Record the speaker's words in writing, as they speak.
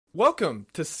Welcome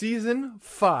to season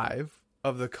 5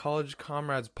 of the College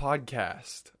Comrades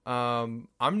podcast. I'm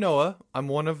Noah. I'm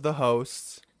one of the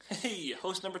hosts. Hey,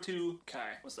 host number 2,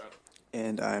 Kai. What's up?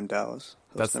 And I'm Dallas,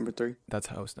 host number 3. That's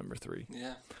host number 3.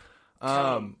 Yeah.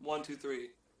 Count 'em. 1, 2, 3.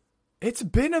 It's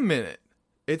been a minute.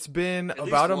 It's been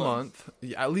about a month.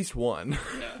 Yeah, at least one.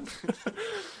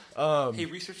 Yeah. Hey,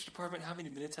 research department, how many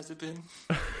minutes has it been?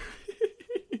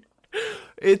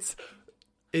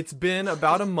 It's been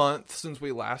about a month since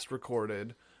we last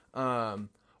recorded.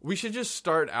 We should just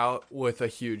start out with a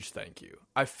huge thank you.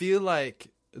 I feel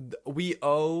like we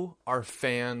owe our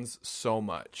fans so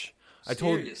much.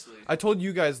 Seriously. I told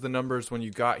you guys the numbers when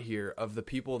you got here of the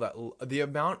people the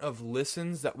amount of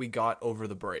listens that we got over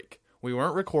the break. We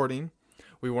weren't recording.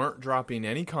 We weren't dropping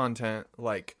any content.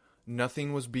 Like,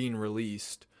 nothing was being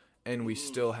released. And we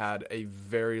still had a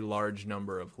very large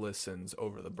number of listens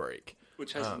over the break.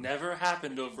 Which has never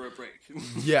happened over a break.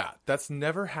 Yeah, that's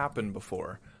never happened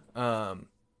before.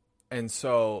 And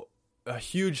so, a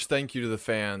huge thank you to the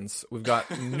fans. We've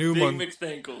got new Big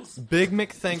McThankles. Big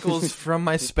McThankles from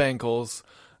my Spankles.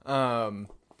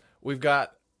 We've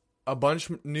got a bunch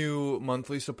new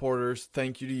monthly supporters.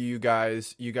 Thank you to you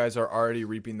guys. You guys are already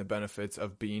reaping the benefits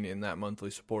of being in that monthly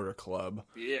supporter club.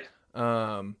 Yeah.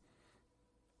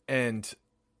 And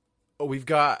we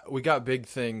got big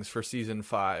things for season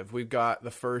 5. We've got the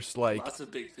first lots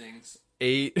of big things.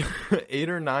 8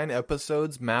 or 9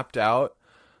 episodes mapped out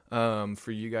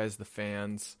for you guys, the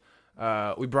fans.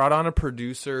 We brought on a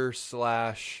producer /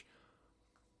 social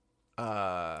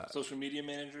media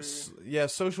manager. Yeah,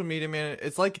 social media manager.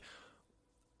 It's like,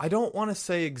 I don't want to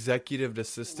say executive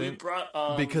assistant. We brought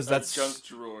on because that's junk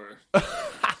drawer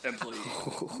employee.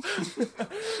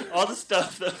 All the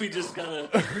stuff that we just kind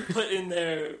of put in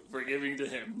there, we're giving to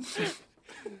him.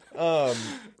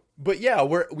 But yeah,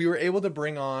 we were able to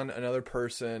bring on another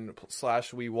person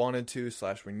 / we wanted to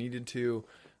 / we needed to,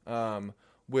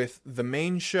 with the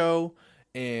main show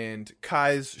and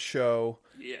Kai's show.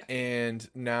 Yeah. And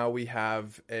now we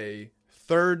have a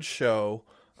third show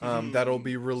that'll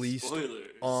be released Spoilers.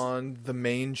 on the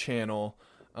main channel.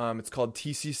 It's called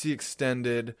TCC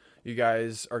Extended. You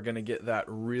guys are going to get that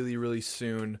really, really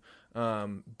soon.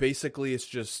 Basically, it's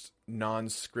just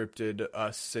non-scripted,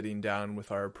 us sitting down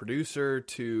with our producer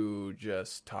to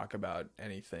just talk about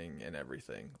anything and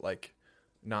everything. Like,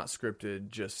 not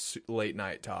scripted, just late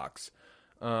night talks.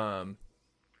 Yeah,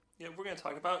 we're going to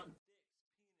talk about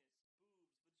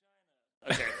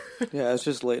okay. Yeah, it's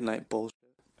just late night bullshit.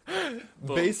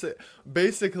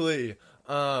 Basically,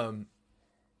 and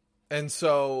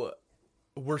so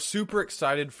we're super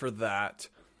excited for that.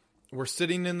 We're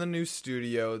sitting in the new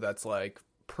studio that's like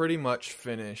pretty much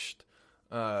finished.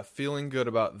 Feeling good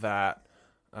about that.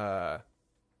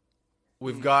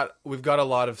 We've got a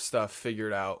lot of stuff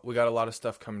figured out. We got a lot of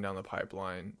stuff coming down the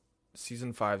pipeline.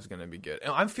 Season 5 is going to be good.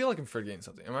 And I feel like I'm forgetting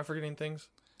something. Am I forgetting things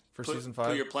for season 5?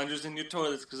 Put your plungers in your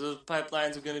toilets because those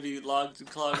pipelines are going to be logged and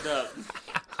clogged up.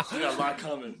 We got a lot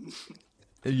coming.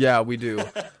 Yeah, we do.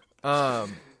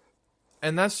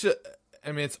 And that's just,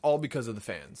 I mean, it's all because of the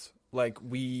fans. Like,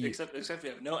 Except we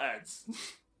have no ads.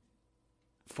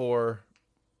 For...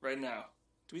 Right now.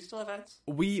 Do we still have ads?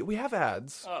 We have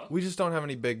ads. Oh. We just don't have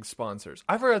any big sponsors.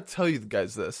 I forgot to tell you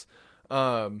guys this.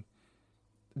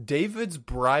 David's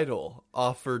Bridal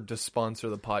offered to sponsor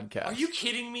the podcast. Are you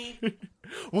kidding me?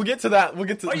 We'll get to that.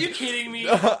 Are you kidding me?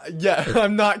 Yeah,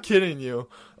 I'm not kidding you.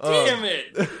 Damn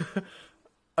it.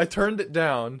 I turned it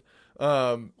down.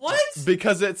 What?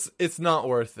 Because it's not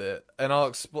worth it. And I'll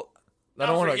explain. I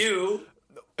don't want to. You.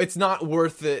 It's not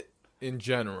worth it in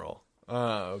general.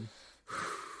 But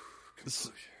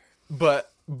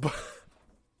Well,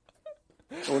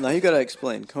 now you gotta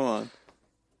explain. Come on.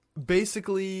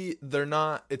 basically,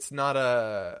 it's not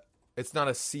a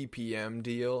CPM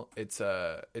deal. It's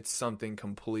something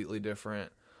completely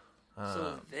different.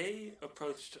 So they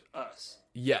approached us.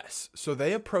 Yes. So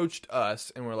they approached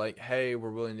us and were like, "Hey,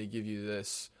 we're willing to give you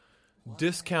this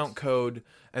discount code,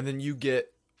 and then you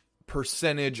get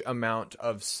percentage amount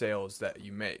of sales that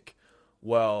you make."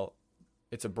 Well,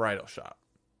 it's a bridal shop.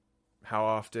 How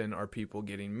often are people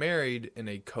getting married in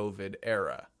a COVID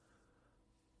era?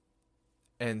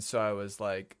 And so I was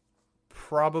like,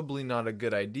 probably not a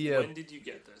good idea. When did you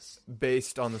get this?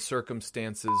 Based on the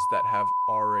circumstances that have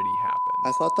already happened.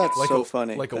 I thought that's so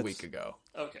funny. Like a week ago.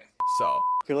 Okay. So.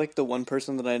 You're like the one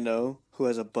person that I know who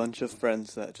has a bunch of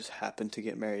friends that just happen to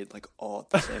get married like all at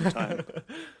the same time.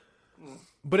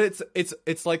 But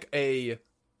it's like a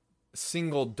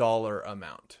single dollar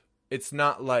amount. It's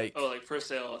not like... Oh, like per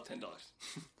sale, $10.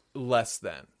 Less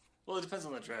than. Well, it depends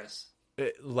on the dress.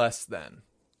 Less than.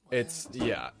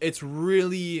 It's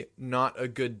really not a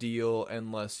good deal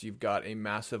unless you've got a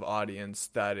massive audience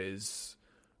that is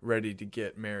ready to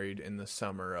get married in the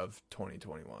summer of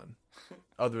 2021.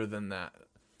 Other than that.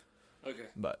 Okay.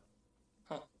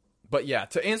 But yeah,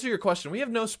 to answer your question, we have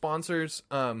no sponsors,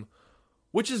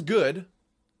 which is good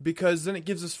because then it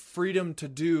gives us freedom to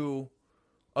do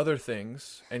other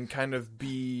things and kind of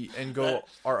go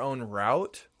our own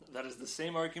route. That is the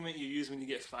same argument you use when you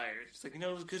get fired. It's like,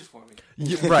 it was good for me.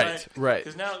 Yeah, right.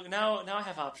 Because now I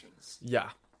have options. Yeah.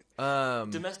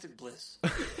 Domestic bliss.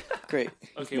 Great.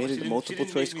 Okay, made it a multiple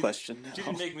choice question. She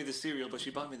didn't make me the cereal, but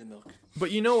she bought me the milk.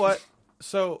 But you know what?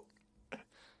 So,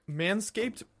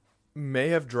 Manscaped may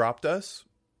have dropped us,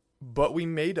 but we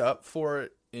made up for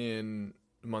it in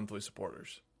monthly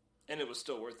supporters. And it was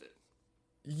still worth it.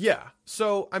 Yeah.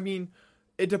 So, I mean,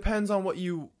 it depends on what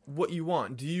you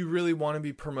want. Do you really want to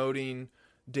be promoting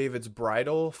David's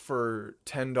bridal for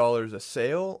 $10 a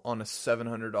sale on a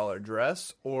 $700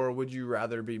 dress, or would you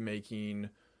rather be making,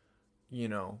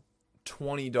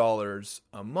 $20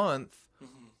 a month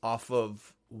off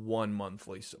of one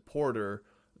monthly supporter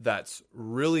that's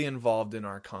really involved in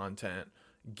our content,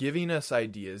 giving us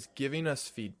ideas, giving us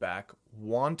feedback,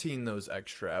 wanting those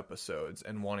extra episodes,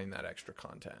 and wanting that extra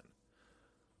content?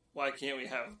 Why can't we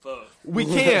have both? We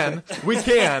can.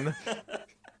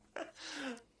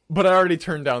 But I already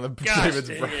turned down the David's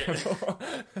bridal.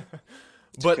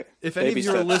 But if any of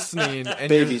you are listening and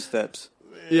baby steps.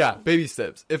 Yeah, baby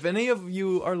steps. If any of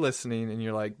you are listening and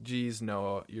you're like, geez,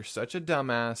 Noah, you're such a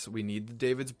dumbass. We need the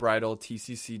David's Bridal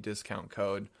TCC discount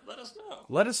code.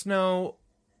 Let us know.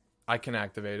 I can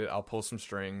activate it. I'll pull some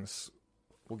strings.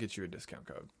 We'll get you a discount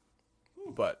code.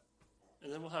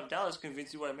 And then we'll have Dallas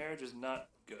convince you why marriage is not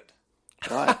good.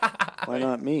 Why? Why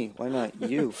not me? Why not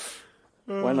you?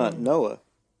 Why not Noah?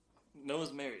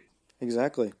 Noah's married.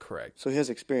 Exactly. Correct. So he has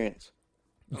experience.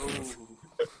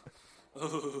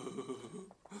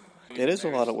 It is a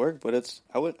lot of work, but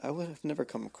I would have never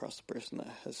come across a person that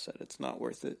has said it's not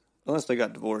worth it unless they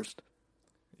got divorced.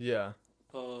 Yeah.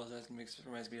 Oh, that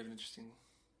reminds me of an interesting.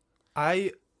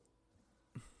 I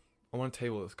want to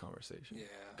table this conversation. Yeah.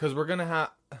 Because we're gonna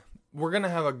have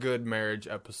a good marriage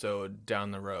episode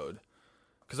down the road.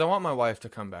 Because I want my wife to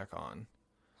come back on,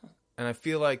 and I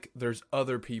feel like there's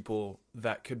other people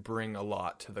that could bring a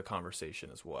lot to the conversation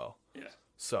as well. Yeah.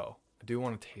 So I do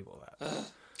want to table that.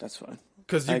 That's fine.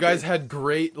 Because you guys had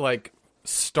great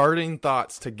starting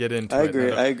thoughts to get into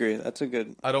it. I agree. That's a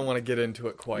good. I don't want to get into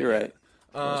it quite You're yet.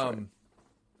 right. Right.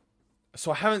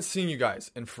 So I haven't seen you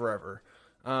guys in forever.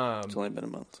 It's only been a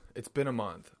month. It's been a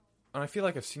month. And I feel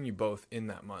like I've seen you both in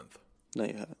that month. No,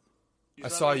 you haven't. I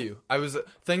saw you. I was at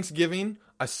Thanksgiving.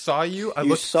 I saw you. I You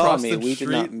looked saw across me. the We street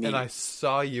did not meet. and I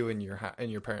saw you in your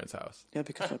parents' house. Yeah,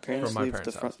 because my parents From my leave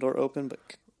parents' the front house. door open, but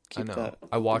I keep know. that.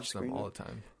 I watch screen them all up. the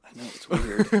time. I know, it's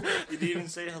weird. Did you even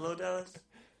say hello, Dallas?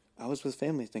 I was with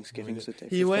family Thanksgiving. Was the day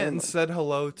He for went family. and said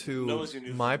hello No, to it's your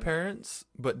new my family. parents,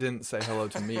 but didn't say hello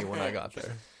to me when I got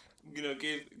there.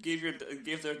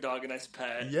 Gave their dog a nice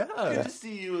pat. Yeah. Good to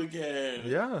see you again.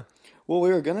 Yeah. Well, we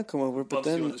were gonna come over, but Bumps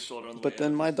you on then the shoulder on the but way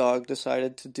then out. my dog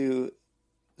decided to do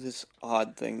this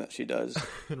odd thing that she does.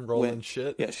 And rolling When-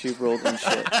 shit. Yeah, she rolled in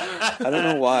shit. I don't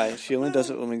know why. She only does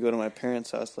it when we go to my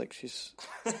parents' house. Like she's,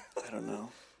 I don't know.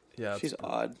 Yeah. She's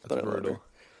odd, That's but I love brutal.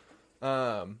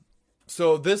 her.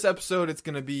 So this episode, it's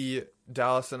going to be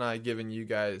Dallas and I giving you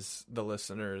guys, the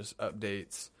listeners,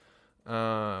 updates.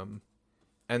 And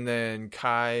then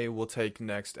Kai will take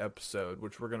next episode,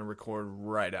 which we're going to record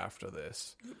right after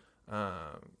this.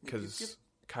 Because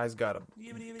Kai's got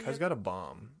a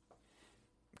bomb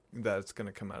that's going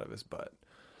to come out of his butt.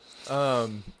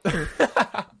 And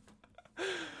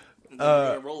then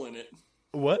we're gonna roll in it.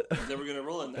 What? And then we're gonna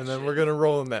roll in that. And then shit. we're going to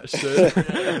roll in that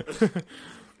shit.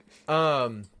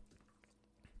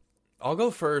 I'll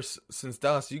go first since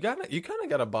Dallas, you kind of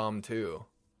got a bomb too.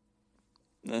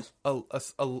 Eh.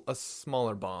 A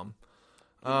smaller bomb.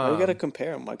 Why you gotta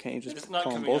compare them? Why can't you just It's not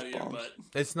call them coming out both of your bombs? butt.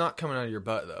 It's not coming out of your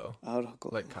butt though, I would go,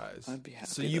 like Kai's. I'd be happy.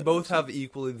 So you that both was- have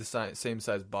equally the same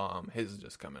size bomb. His is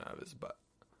just coming out of his butt.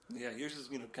 Yeah, yours is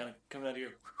kind of coming out of your.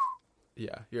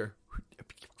 Yeah, here.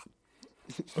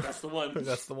 That's the one.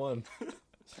 That's the one.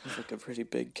 Sounds like a pretty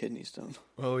big kidney stone.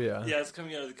 Oh yeah. Yeah, it's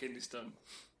coming out of the kidney stone.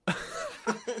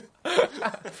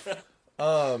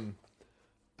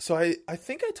 So I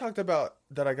think I talked about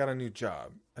that I got a new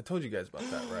job. I told you guys about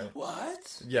that, right?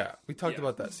 What? Yeah, we talked Yeah.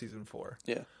 about that season 4.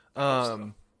 Yeah.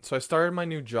 So I started my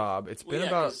new job. It's been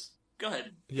about Go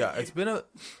ahead. Yeah, it's been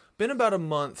about a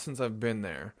month since I've been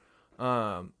there.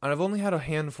 And I've only had a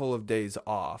handful of days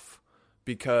off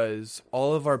because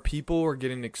all of our people were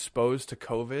getting exposed to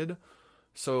COVID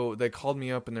So they called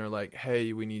me up and they're like,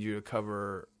 hey, we need you to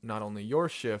cover not only your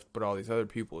shift, but all these other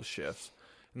people's shifts.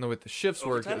 And the way the shifts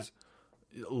work is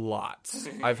lots.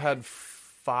 I've had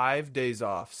 5 days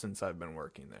off since I've been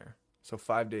working there. So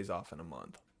 5 days off in a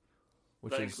month.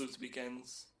 Which that is includes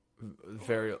weekends.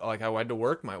 very, like, I had to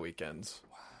work my weekends.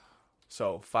 Wow.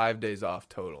 So 5 days off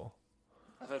total.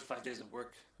 I've had 5 days of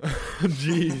work.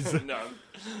 Jeez. No,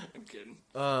 I'm kidding.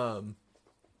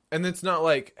 And it's not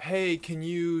like, hey, can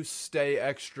you stay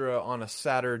extra on a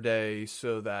Saturday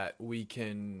so that we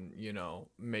can,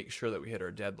 make sure that we hit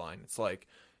our deadline? It's like,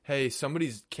 hey,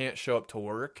 somebody can't show up to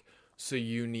work, so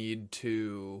you need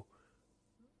to,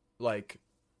 like,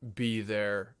 be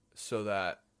there so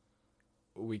that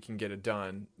we can get it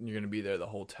done. You're going to be there the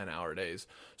whole 10-hour days.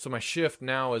 So my shift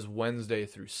now is Wednesday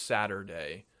through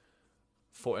Saturday,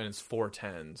 and it's 4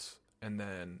 10s. And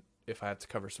then if I have to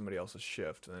cover somebody else's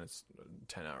shift, then it's a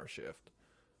 10-hour shift.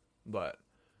 But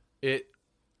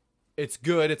it's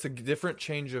good. It's a different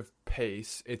change of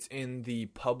pace. It's in the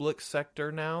public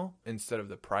sector now instead of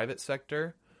the private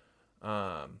sector.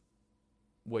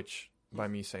 Which, by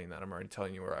me saying that, I'm already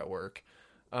telling you where I work.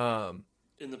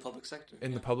 In the public sector.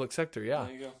 In the public sector, yeah.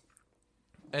 There you go.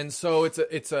 And so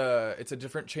it's a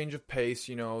different change of pace.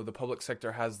 The public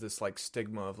sector has this like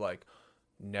stigma of like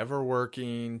never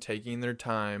working, taking their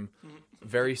time,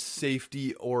 very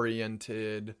safety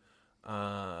oriented.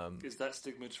 Is that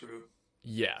stigma true?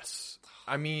 Yes.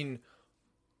 I mean,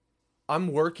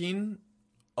 I'm working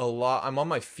a lot. I'm on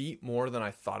my feet more than I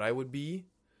thought I would be.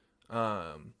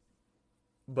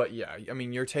 But yeah, I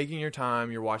mean, you're taking your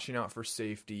time, you're watching out for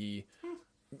safety.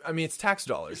 I mean, it's tax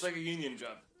dollars. It's like a union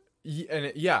job.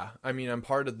 I mean, I'm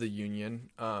part of the union.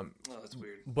 Oh, that's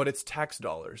weird. But it's tax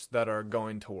dollars that are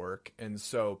going to work. And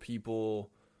so people,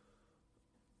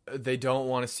 they don't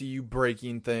want to see you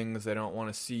breaking things. They don't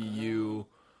want to see you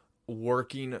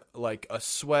working like a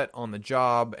sweat on the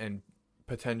job and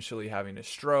potentially having a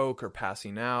stroke or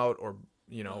passing out or,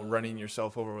 running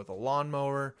yourself over with a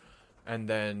lawnmower. And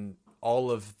then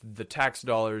all of the tax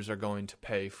dollars are going to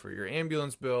pay for your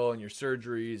ambulance bill and your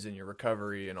surgeries and your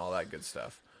recovery and all that good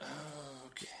stuff.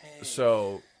 Okay.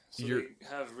 So they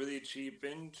have really cheap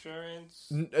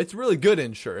insurance? It's really good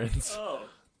insurance. Oh.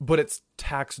 But it's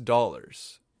tax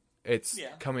dollars. It's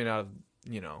coming out of,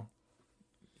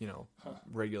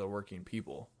 regular working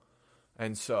people.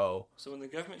 And so when the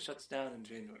government shuts down in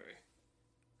January,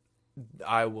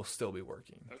 I will still be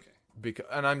working. Okay.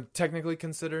 And I'm technically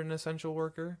considered an essential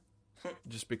worker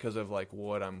just because of like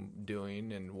what I'm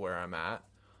doing and where I'm at.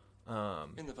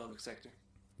 In the public sector.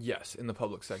 Yes, in the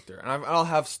public sector. And I'll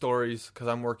have stories because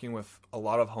I'm working with a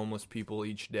lot of homeless people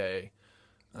each day.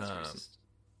 That's racist.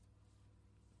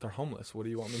 They're homeless. What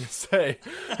do you want me to say?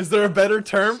 Is there a better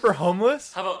term for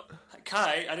homeless? How about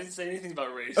Kai? I didn't say anything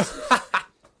about race.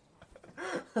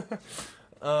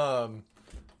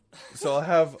 So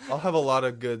I'll have a lot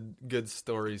of good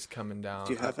stories coming down.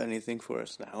 Do you have anything for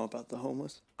us now about the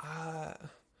homeless? Have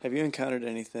you encountered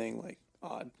anything like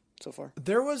odd so far?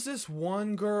 There was this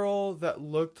one girl that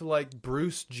looked like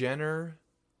Bruce Jenner,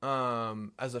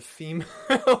 as a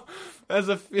female.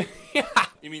 You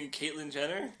mean Caitlyn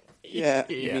Jenner? Yeah,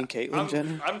 you mean Caitlyn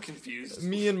Jenner? I'm confused.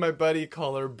 Me and my buddy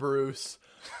call her Bruce.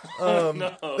 No.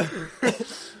 No.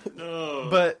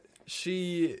 But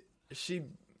she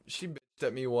bitched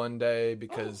at me one day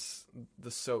because the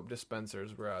soap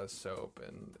dispensers were out of soap,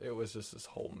 and it was just this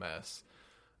whole mess.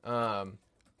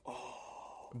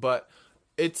 But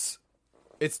it's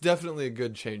definitely a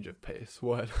good change of pace.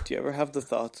 What? Do you ever have the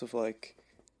thoughts of like,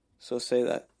 so say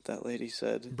that lady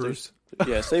said Bruce?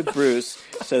 Yeah, say Bruce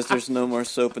says there's no more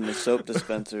soap in the soap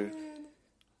dispenser,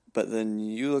 but then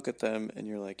you look at them and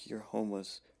you're like, you're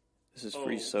homeless. This is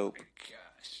free soap. Oh my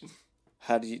gosh.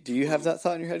 How do you have that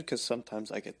thought in your head? Because sometimes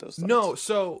I get those thoughts. No,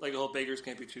 so like the whole beggars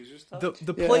can't be choosers stuff.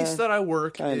 The place that I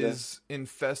work kinda is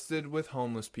infested with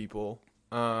homeless people,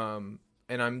 and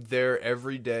I'm there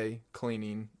every day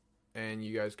cleaning. And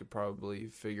you guys could probably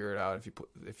figure it out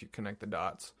if you connect the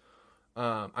dots.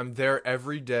 I'm there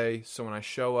every day, so when I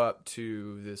show up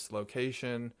to this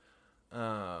location,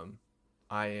 I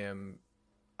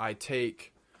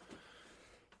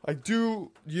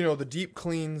do, the deep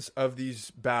cleans of these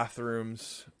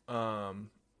bathrooms,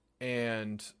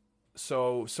 and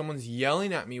so someone's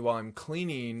yelling at me while I'm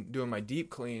cleaning, doing my deep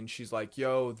clean. She's like,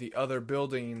 yo, the other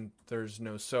building, there's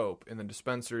no soap. In the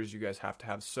dispensers, you guys have to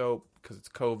have soap because it's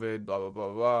COVID, blah, blah,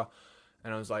 blah, blah.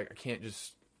 And I was like,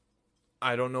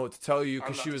 I don't know what to tell you,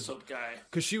 because she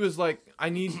was like, I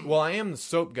am the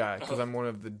soap guy because I'm one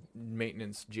of the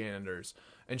maintenance janitors.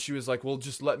 And she was like, well,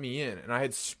 just let me in. And I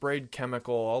had sprayed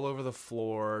chemical all over the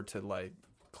floor to like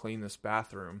clean this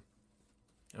bathroom.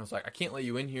 And I was like, I can't let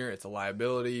you in here. It's a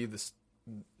liability. This,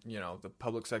 the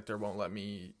public sector won't let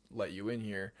me let you in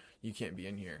here. You can't be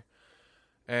in here.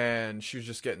 And she was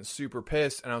just getting super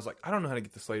pissed. And I was like, I don't know how to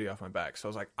get this lady off my back. So I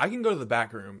was like, I can go to the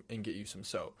back room and get you some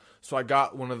soap. So I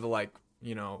got one of the, like,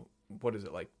 what is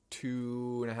it, like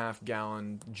 2.5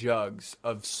 gallon jugs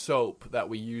of soap that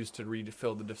we use to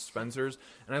refill the dispensers.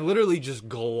 And I literally just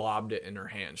globbed it in her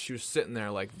hand. She was sitting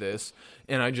there like this.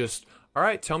 And I just, all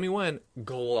right, tell me when,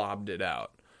 globbed it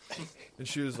out. And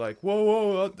she was like,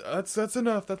 whoa, that's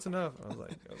enough. That's enough. I was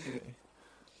like, okay.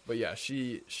 But yeah,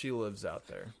 she lives out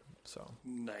there. So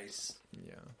nice.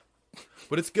 Yeah.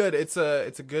 But it's good. It's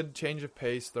a good change of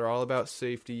pace. They're all about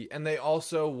safety. And they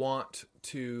also want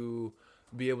to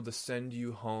be able to send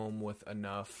you home with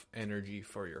enough energy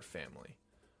for your family.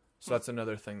 So that's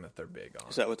another thing that they're big on.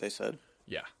 Is that what they said?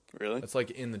 Yeah. Really? It's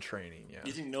like in the training, yeah. Do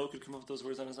you think Noah could come up with those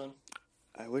words on his own?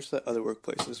 I wish that other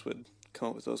workplaces would come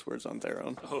up with those words on their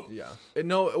own. Oh. Yeah.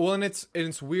 And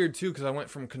it's weird, too, because I went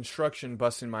from construction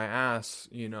busting my ass,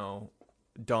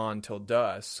 dawn till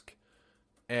dusk,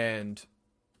 and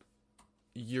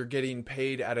you're getting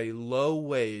paid at a low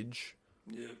wage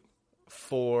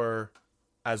for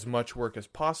as much work as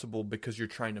possible because you're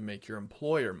trying to make your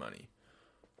employer money.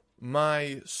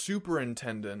 My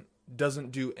superintendent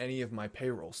doesn't do any of my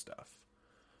payroll stuff.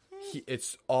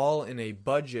 It's all in a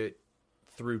budget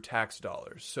through tax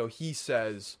dollars. So he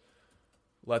says,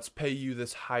 let's pay you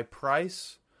this high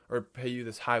price or pay you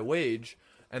this high wage.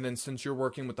 And then since you're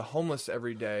working with the homeless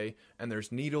every day and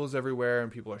there's needles everywhere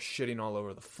and people are shitting all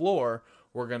over the floor,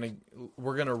 we're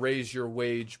gonna raise your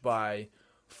wage by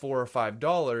 $4 or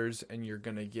 $5 and you're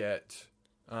gonna get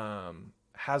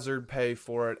hazard pay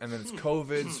for it. And then it's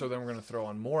COVID, so then we're gonna throw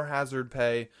on more hazard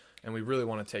pay. And we really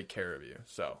want to take care of you.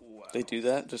 So They do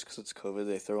that just because it's COVID.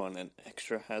 They throw on an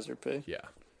extra hazard pay. Yeah.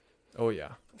 Oh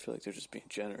yeah. I feel like they're just being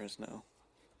generous now.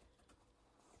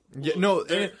 Yeah. No,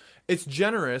 it's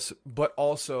generous, but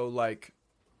also like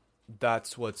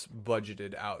that's what's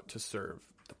budgeted out to serve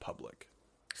the public.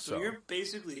 So you're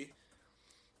basically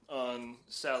on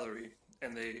salary,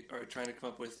 and they are trying to come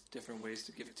up with different ways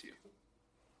to give it to you.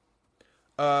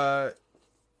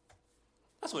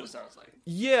 That's what it sounds like.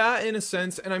 Yeah, in a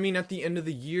sense. And I mean, at the end of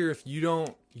the year, if you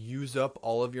don't use up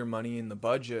all of your money in the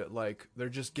budget, like they're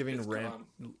just giving rent.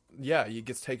 Yeah, it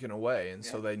gets taken away. And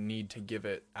so they need to give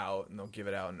it out, and they'll give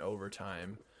it out in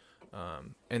overtime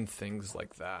and things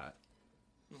like that.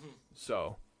 Mm-hmm.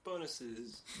 So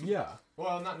bonuses. Yeah.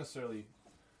 Well, not necessarily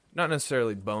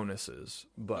bonuses,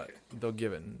 but they'll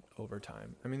give it in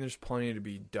overtime. I mean, there's plenty to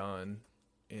be done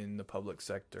in the public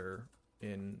sector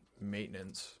in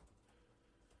maintenance.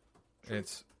 And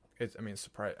it's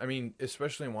surprise. I mean,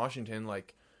 especially in Washington,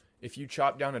 like if you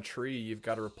chop down a tree, you've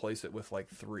got to replace it with like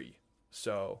 3.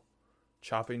 So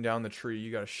chopping down the tree,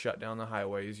 you got to shut down the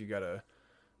highways. You got to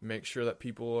make sure that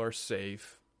people are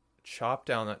safe. Chop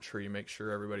down that tree, make sure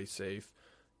everybody's safe.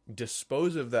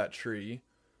 Dispose of that tree,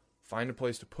 find a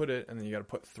place to put it, and then you got to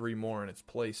put 3 more in its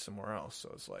place somewhere else.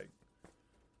 So it's like,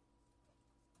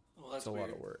 well, that's a lot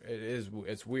of work. It is.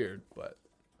 It's weird, but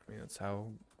I mean, that's how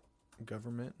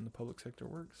government and the public sector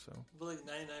works. So, but like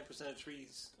 99% of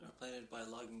trees are planted by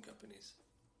logging companies.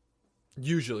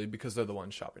 Usually, because they're the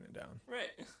ones chopping it down.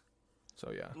 Right.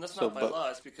 So yeah. And that's not by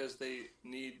law. It's because they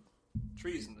need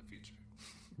trees in the future.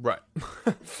 Right.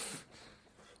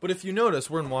 But if you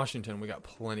notice, we're in Washington. We got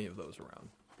plenty of those around.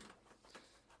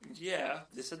 Yeah,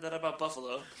 they said that about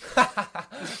buffalo.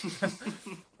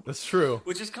 That's true.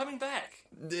 Which is coming back.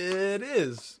 It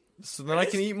is. So then I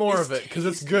can eat more of it because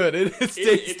it's good. It's tasty.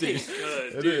 It tastes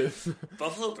good. It dude. is.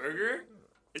 Buffalo burger,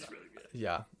 it's really good.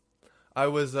 Yeah, I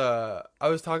was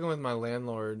talking with my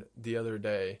landlord the other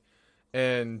day,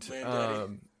 and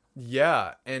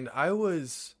yeah, and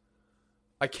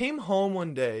I came home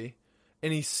one day,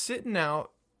 and he's sitting out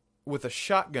with a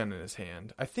shotgun in his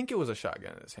hand. I think it was a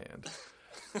shotgun in his hand.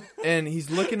 And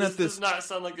he's looking at this. Does not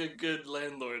sound like a good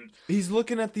landlord. He's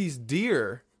looking at these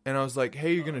deer, and I was like,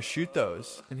 "Hey, you're gonna shoot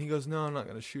those?" And he goes, "No, I'm not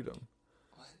gonna shoot them."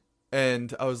 What?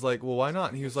 And I was like, "Well, why not?"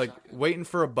 And he was like, waiting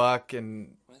for a buck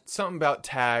and something about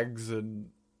tags and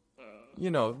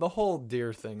the whole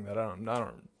deer thing that I don't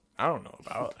know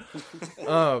about.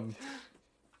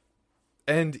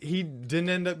 And he didn't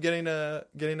end up getting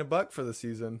a buck for the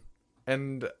season.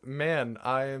 And man,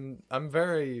 I'm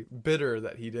very bitter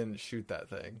that he didn't shoot that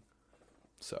thing.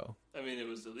 So I mean, it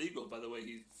was illegal by the way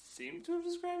he seemed to have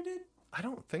described it. I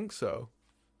don't think so.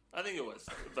 I think it was,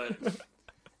 but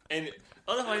and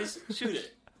otherwise shoot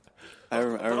it. I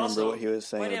remember also, what he was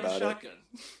saying why do you have about a shotgun?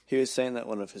 it. He was saying that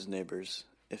one of his neighbors,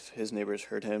 if his neighbors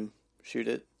heard him shoot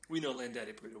it, we know Land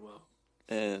Daddy pretty well.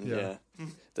 And Yeah.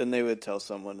 then they would tell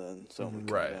someone, and someone would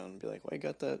come Right. down and be like, "Why you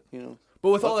got that?" You know. But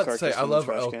with Elk all that to say, carcass I in the love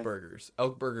trash elk can. burgers.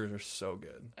 Elk burgers are so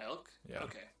good. Elk? Yeah.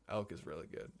 Okay. Elk is really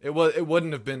good. It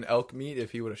wouldn't have been elk meat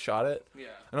if he would have shot it. Yeah.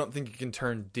 I don't think you can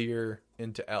turn deer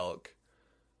into elk.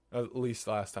 At least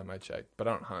last time I checked. But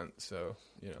I don't hunt, so,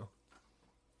 you know.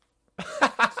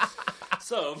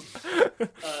 So,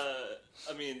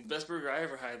 I mean, best burger I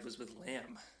ever had was with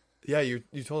lamb. Yeah, you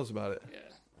told us about it. Yeah.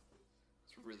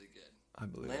 It's really good. I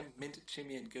believe Lamb, it. mint,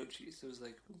 chimney, and goat cheese. It was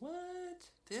like, what?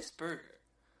 This burger?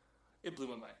 It blew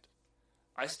my mind.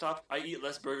 I eat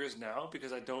less burgers now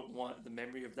because I don't want the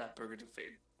memory of that burger to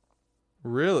fade.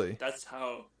 Really? That's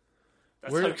how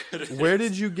Where good it is. Where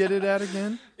did you get it at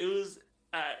again? It was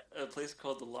at a place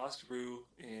called the Lost Rue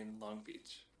in Long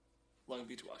Beach,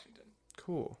 Washington.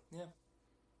 Cool. Yeah.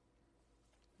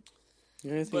 You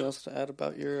got anything else to add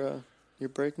about your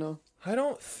break, Noah? I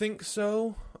don't think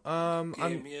so.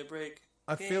 Give me a break.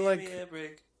 I feel like Give me a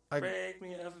break. I- Break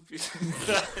me up a piece.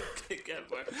 Can't get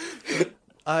more. Good.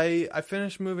 I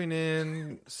finished moving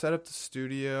in, set up the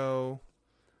studio.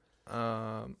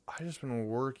 I just been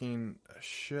working a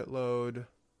shitload.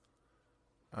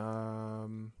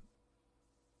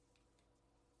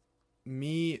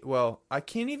 Well, I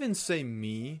can't even say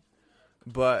me,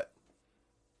 but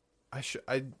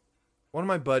one of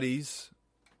my buddies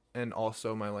and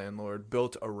also my landlord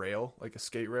built a rail, like a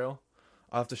skate rail.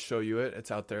 I'll have to show you it. It's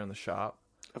out there in the shop.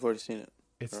 I've already seen it.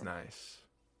 It's nice.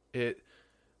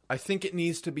 I think it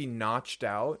needs to be notched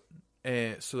out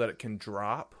and so that it can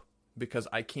drop because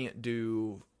I can't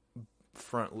do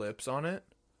front lips on it,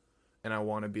 and I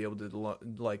want to be able to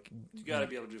You gotta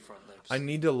be able to do front lips. I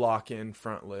need to lock in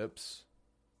front lips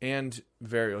and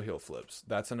varial heel flips.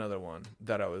 That's another one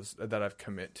that I've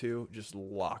commit to, just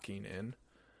locking in.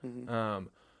 Mm-hmm.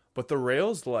 But the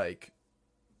rail's like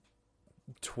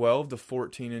 12 to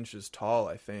 14 inches tall,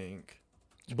 I think.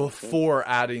 Before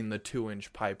adding the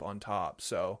 2-inch pipe on top,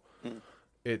 so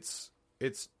it's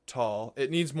tall. It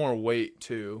needs more weight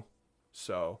too,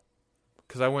 so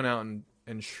because I went out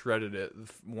and shredded it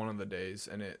one of the days,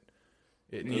 and it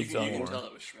needs you more. can tell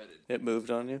it was shredded. It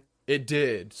moved on you. It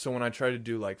did. So when I tried to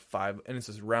do like 5, and it's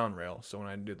this round rail, so when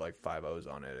I did like 5 O's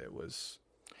on it, it was.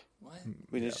 What?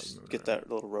 We need to get that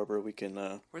little rubber we can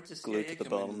Where'd the glue CIA to the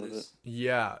come bottom into of it. this?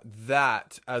 Yeah,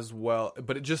 that as well,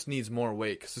 but it just needs more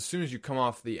weight because as soon as you come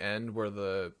off the end where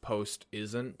the post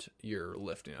isn't, you're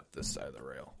lifting up this side of the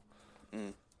rail.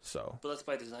 So But that's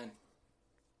by design.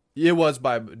 it was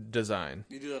by design.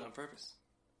 You do that on purpose.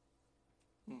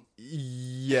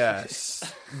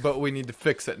 Yes, but we need to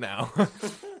fix it now.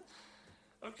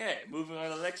 Okay, moving on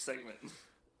to the next segment.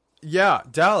 Yeah,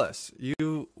 Dallas,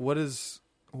 what is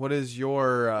your What is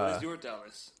your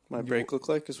Dallas? My break look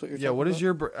like is what you're talking what about? is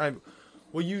your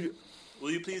well you Will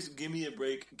you please give me a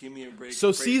break? Give me a break. so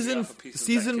break me season off a piece of that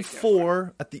season Kit Kat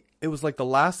 4 it was like the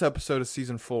last episode of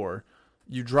season 4.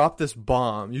 You dropped this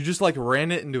bomb. You just like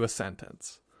ran it into a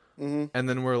sentence, and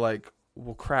then we're like,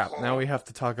 well, crap. Now we have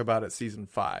to talk about it season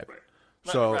 5. Right.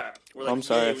 Not So crap. We're like, I'm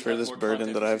sorry yay, we for got this more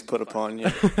burden content that for I've season put 5. upon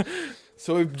you.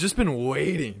 So we've just been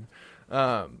waiting.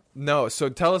 No, so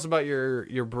tell us about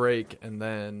your break, and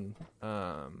then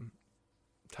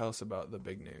tell us about the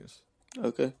big news.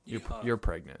 Okay. You're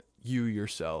pregnant. You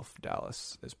yourself,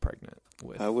 Dallas, is pregnant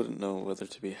with. I wouldn't know whether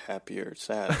to be happy or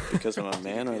sad because I'm a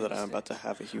man or that I'm about to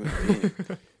have a human being. Did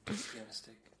you pee on a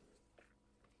stick?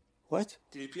 What?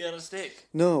 Did you pee on a stick?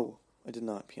 No, I did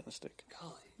not pee on a stick.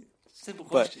 Golly, simple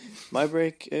But question. my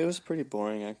break, it was pretty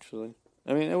boring actually.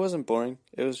 I mean, it wasn't boring.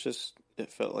 It was just,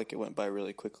 it felt like it went by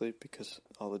really quickly because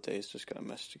all the days just got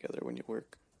meshed together when you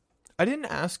work. I didn't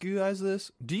ask you guys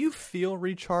this. Do you feel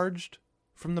recharged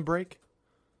from the break?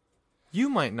 You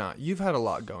might not. You've had a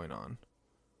lot going on.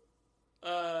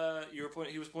 You were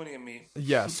pointing. He was pointing at me.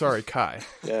 Yeah, sorry, Kai.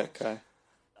 Yeah, Kai.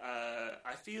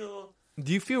 I feel.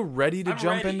 Do you feel ready to I'm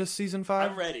jump ready. into season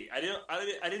 5? I'm ready.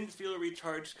 I didn't feel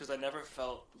recharged because I never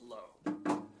felt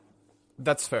low.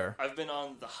 That's fair. I've been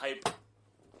on the hype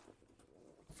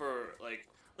for like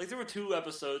there were 2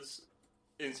 episodes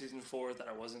in season 4 that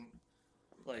I wasn't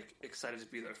like excited to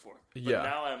be there for. But Yeah.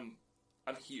 now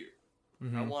I'm here.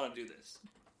 I want to do this.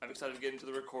 I'm excited to get into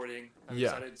the recording. I'm Yeah.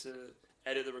 excited to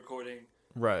edit the recording.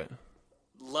 Right.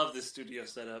 Love this studio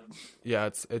setup. Yeah,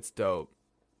 it's dope.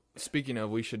 Speaking of,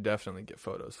 we should definitely get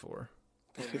photos for.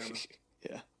 Panorama.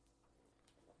 Yeah.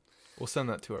 We'll send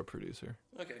that to our producer.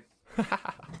 Okay.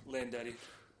 Land Daddy.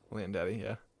 Land Daddy,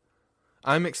 yeah.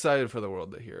 I'm excited for the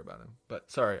world to hear about him. But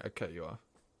sorry, I cut you off.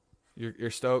 You're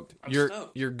stoked? I'm you're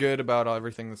stoked. You're good about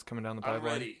everything that's coming down the I'm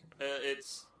pipeline? ready.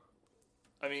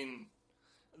 I mean,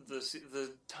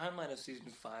 the timeline of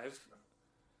season 5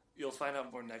 you'll find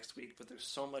out more next week, but there's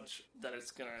so much that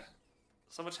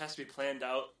so much has to be planned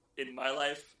out in my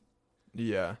life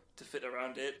Yeah. to fit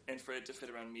around it and for it to fit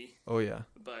around me. Oh, yeah.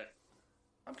 But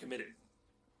I'm committed.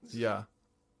 Yeah.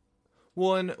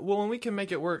 Well, and we can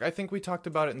make it work. I think we talked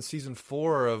about it in season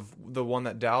 4 of the one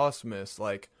that Dallas missed.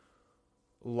 Like,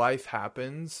 life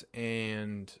happens,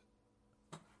 and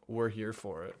we're here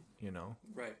for it, you know?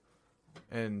 Right.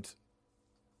 And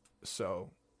so...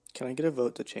 Can I get a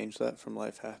vote to change that from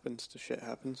life happens to shit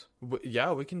happens?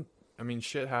 Yeah, we can... I mean,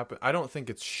 shit happen. I don't think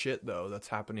it's shit, though, that's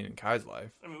happening in Kai's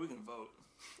life. I mean, we can vote.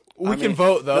 We can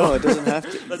vote, though. No, it doesn't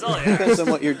have to. That's all I It depends on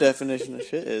what your definition of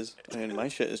shit is. I mean, my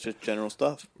shit is just general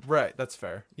stuff. Right, that's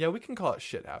fair. Yeah, we can call it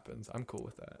shit happens. I'm cool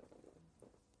with that.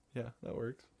 Yeah, that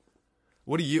works.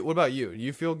 What about you? Do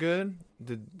you feel good?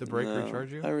 Did the break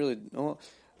recharge you?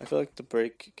 I feel like the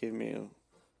break gave me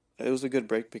it was a good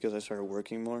break because I started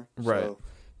working more. Right. So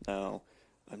now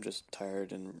I'm just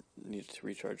tired and need to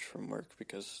recharge from work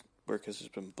because work has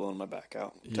just been blowing my back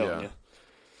out. I'm telling you.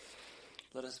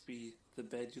 Let us be the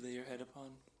bed you lay your head upon.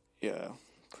 Yeah,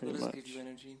 pretty Let much. us give you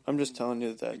energy. I'm just telling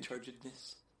you that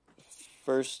Rechargedness.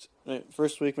 first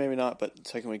week maybe not, but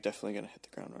second week definitely going to hit the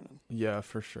ground running. Yeah,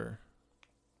 for sure.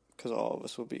 Because all of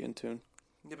us will be in tune.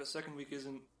 Yeah, but second week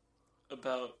isn't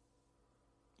about...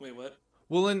 Wait, what?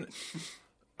 Well, in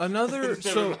another...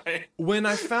 so, mind. when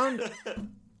I found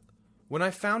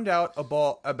out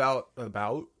about...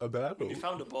 You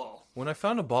found a ball. When I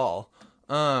found a ball...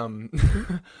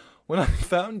 when I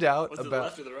found out Was it the about...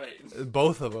 left or the right?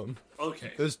 Both of them.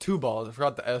 Okay. There's 2 balls. I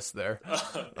forgot the S there.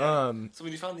 Yeah. So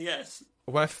when you found the S...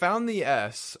 When I found the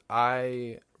S,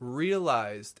 I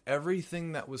realized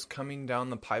everything that was coming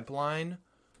down the pipeline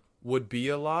would be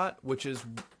a lot, which is...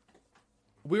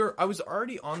 I was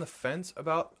already on the fence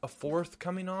about a 4th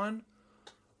coming on.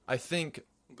 I think...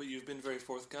 But you've been very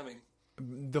forthcoming.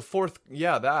 The 4th...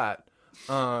 Yeah, that.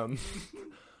 I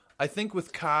think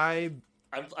with Kai...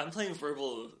 I'm playing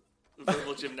verbal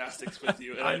gymnastics with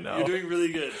you, and I know. you're doing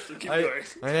really good, so keep going.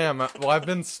 I am. Well, I've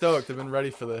been stoked. I've been ready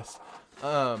for this.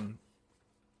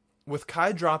 With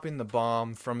Kai dropping the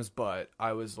bomb from his butt,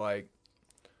 I was like,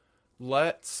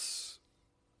 let's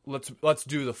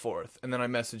do the 4th. And then I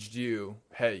messaged you,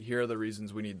 hey, here are the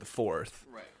reasons we need the 4th.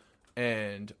 Right.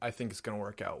 And I think it's going to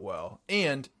work out well.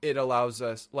 And it allows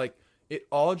us, like, it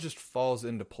all just falls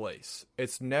into place.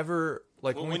 It's never,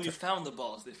 like... Well, when you found the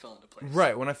balls, they fell into place.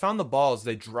 Right. When I found the balls,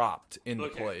 they dropped into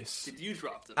place. Did you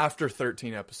drop them? After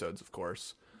 13 episodes, of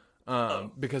course.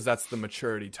 Because that's the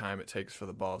maturity time it takes for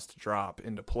the balls to drop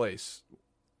into place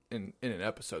in an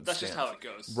episode. That's just how it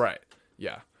goes. Right.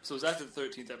 Yeah. So it was after the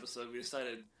 13th episode we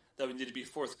decided that we needed to be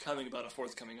forthcoming about a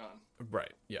 4th coming on.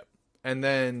 Right. Yep. And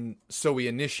then, so we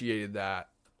initiated that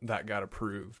got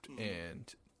approved,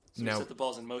 and so now... we set the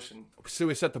balls in motion. So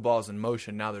we set the balls in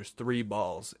motion. Now there's 3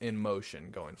 balls in motion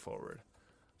going forward.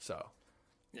 So...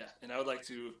 Yeah, and I would like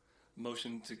to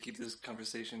motion to keep this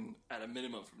conversation at a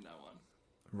minimum from now on.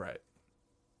 Right.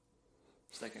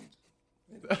 Second.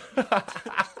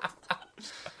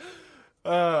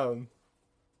 Are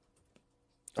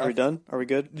we done? Are we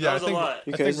good? Yeah, That was a lot.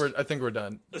 I think we're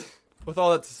done. With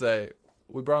all that to say,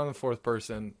 we brought on the 4th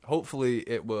person. Hopefully,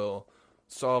 it will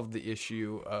solve the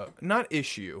issue. Not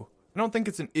issue. I don't think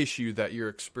it's an issue that you're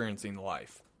experiencing in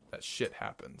life. That shit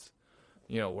happens.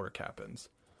 Work happens.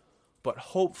 But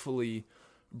hopefully,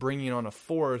 bringing on a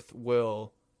 4th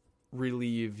will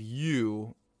relieve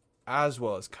you, as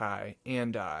well as Kai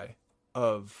and I,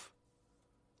 of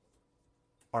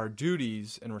our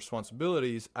duties and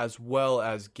responsibilities, as well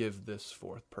as give this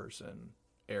 4th person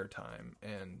airtime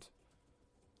and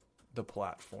the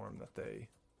platform that they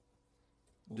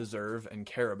deserve and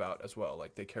care about as well.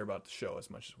 Like, they care about the show as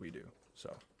much as we do.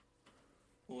 So,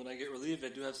 well, when I get relieved, I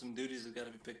do have some duties that got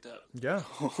to be picked up. yeah.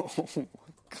 Oh my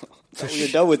god. Thought we were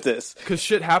done with this. Because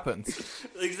shit happens.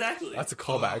 Exactly. That's a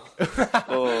callback.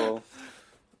 Oh.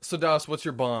 So, Dallas, what's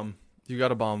your bomb? You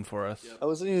got a bomb for us. Yep. I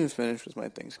wasn't even finished with my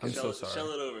Thanksgiving. I'm so sorry.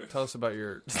 Shell it over. Tell us about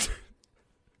your...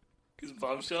 Is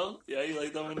bombshell? Yeah, you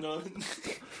like that one, Nolan?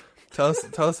 Tell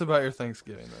us about your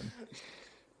Thanksgiving, then.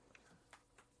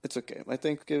 It's okay. My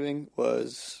Thanksgiving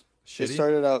was... Shitty? It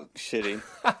started out shitty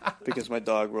because my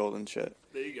dog rolled and shit.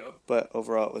 There you go. But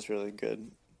overall, it was really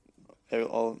good. Not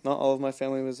all of my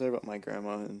family was there, but my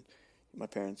grandma and my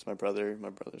parents, my brother, my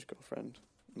brother's girlfriend,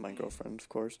 my girlfriend, of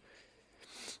course.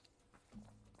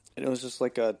 And it was just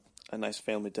like a nice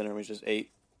family dinner. We just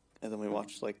ate, and then we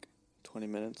watched like 20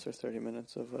 minutes or 30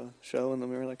 minutes of a show, and then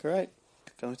we were like, all right,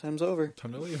 family time's over.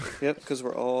 Time to leave. Yep, because we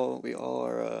all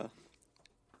are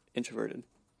introverted.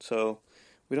 So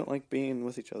we don't like being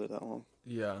with each other that long.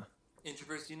 Yeah.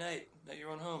 Introverts unite at your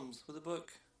own homes with a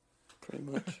book. Pretty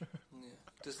much. Yeah.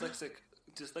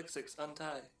 Dyslexics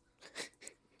untie.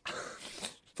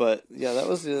 But yeah, that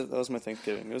was my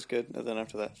Thanksgiving. It was good. And then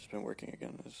after that, just been working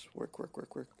again. Just work.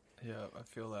 Yeah, I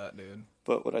feel that, dude.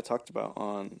 But what I talked about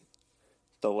on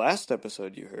the last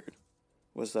episode you heard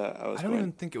was that I don't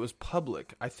even think it was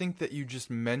public. I think that you just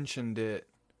mentioned it,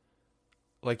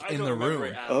 like, in the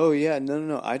room. Oh, yeah.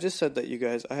 No. I just said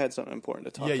that I had something important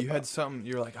to talk about. Yeah, you had something.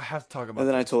 You're like, I have to talk about. And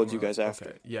then I this. told you guys after.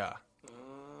 Okay, yeah.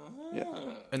 Yeah.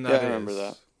 And I remember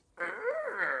that.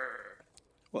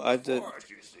 Well, I did.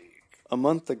 A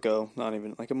month ago, not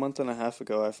even, like a month and a half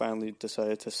ago, I finally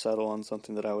decided to settle on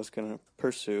something that I was going to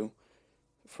pursue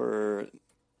for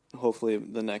hopefully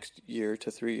the next year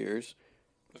to 3 years.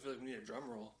 I feel like we need a drum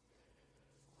roll.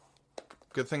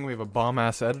 Good thing we have a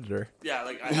bomb-ass editor. Yeah,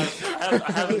 like, I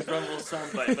have a drum roll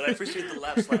soundbite, but I appreciate the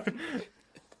lap slapping.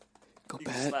 Go, You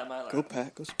Pat. can slap my lap. Go,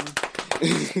 Pat. Go,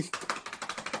 spin.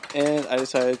 And I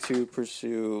decided to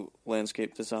pursue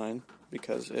landscape design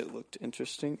because it looked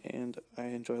interesting and I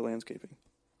enjoy landscaping.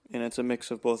 And it's a mix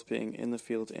of both being in the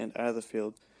field and out of the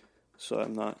field, so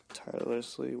I'm not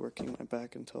tirelessly working my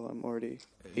back until I'm already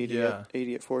 80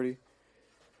 at 40.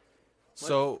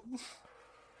 So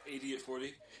 80 at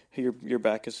 40? Your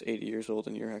back is 80 years old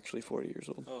and you're actually 40 years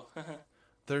old. Oh.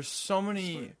 there's so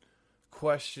many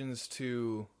questions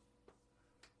to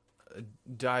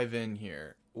dive in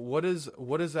here. What does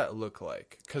that look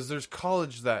like? Because there's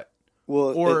college that,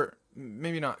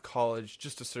 maybe not college,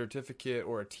 just a certificate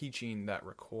or a teaching that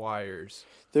requires.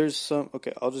 There's some.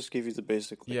 Okay, I'll just give you the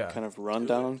basic kind of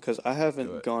rundown because I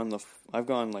haven't gone I've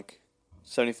gone like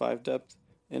 75 depth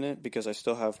in it because I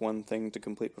still have one thing to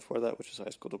complete before that, which is high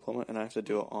school diploma, and I have to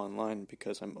do it online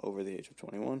because I'm over the age of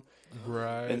 21.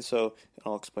 Right. And so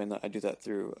I'll explain that. I do that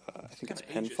through I think it's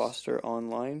Penn Foster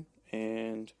Online,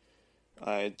 and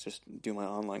I just do my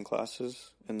online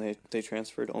classes, and they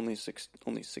transferred only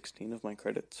 16 of my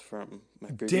credits from my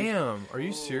previous. Damn, are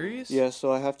you serious? Yeah,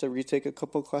 so I have to retake a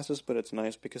couple classes, but it's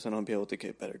nice because then I'll be able to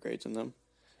get better grades in them.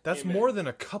 That's more than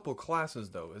a couple classes,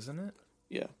 though, isn't it?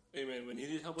 Yeah. Hey man, when you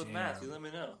need help with math, you let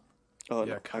me know. Oh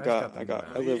yeah, no,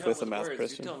 I live with a math words,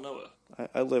 person. You tell Noah.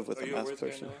 I live with Are a you a math words guy,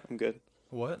 person. Noah? I'm good.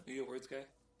 What? Are you a words guy?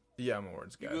 Yeah, I'm a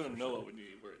words guy. You go to Noah when you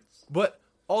need words. But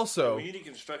also, when you need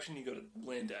construction, you go to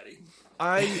Land Daddy.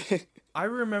 I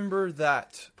remember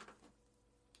that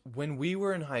when we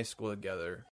were in high school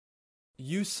together,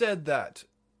 you said that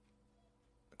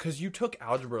because you took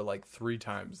algebra like 3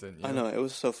 times, didn't you? I know, it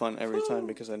was so fun every time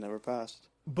because I never passed.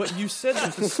 But you said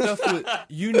that the stuff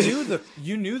you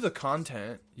knew the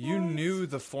content, you knew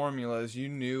the formulas, you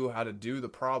knew how to do the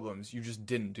problems, you just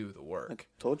didn't do the work.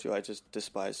 I told you I just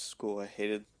despised school. I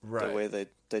hated the way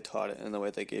they taught it and the way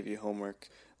they gave you homework.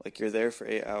 Like, you're there for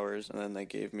 8 hours and then they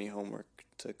gave me homework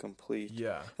to complete.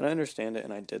 Yeah. And I understand it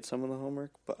and I did some of the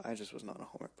homework, but I just was not a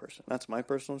homework person. That's my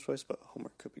personal choice, but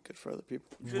homework could be good for other people.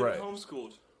 You should have been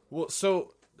homeschooled. Well,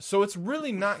 so it's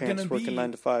really not going to be working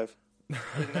 9 to 5. I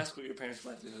didn't ask what your parents'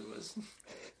 livelihood was.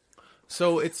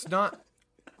 So it's not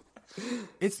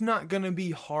going to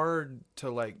be hard to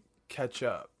like catch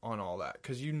up on all that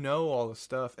because you know all the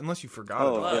stuff unless you forgot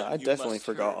about it. Oh yeah, I definitely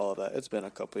forgot all of that. It's been a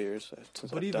couple years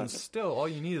since But I've done even still, all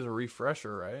you need is a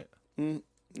refresher, right?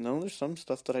 No, there's some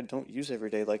stuff that I don't use every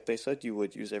day, like they said you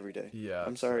would use every day. Yeah.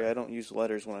 I'm sorry, I don't use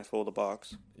letters when I fold a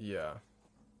box. Yeah.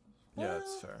 Yeah,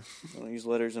 that's fair. I don't use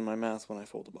letters in my math when I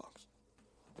fold a box.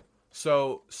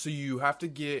 So you have to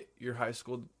get your high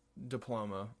school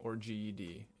diploma or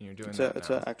GED, and you're doing that now. It's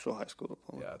an actual high school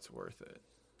diploma. Yeah, it's worth it.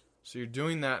 So you're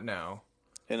doing that now.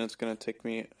 And it's going to take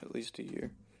me at least a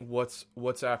year. What's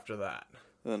after that?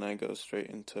 Then I go straight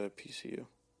into PCU,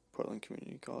 Portland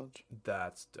Community College.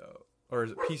 That's dope. Or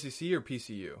is it PCC or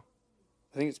PCU?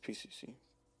 I think it's PCC.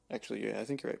 Actually, yeah, I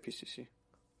think you're right, PCC.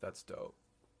 That's dope.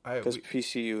 Because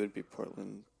PCU would be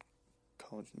Portland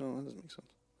College. No, that doesn't make sense.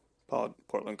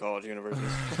 Portland College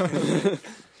University.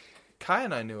 Kai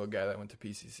and I knew a guy that went to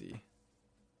PCC.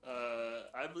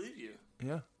 I believe you.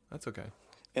 Yeah, that's okay.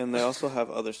 And they also have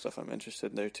other stuff I'm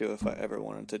interested in there too if I ever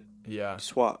wanted to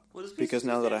swap. What does PCC because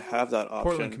now that I have that option.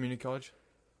 Portland Community College?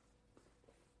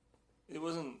 It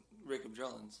wasn't Jacob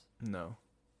Jellins. No.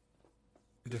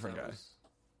 Different guy.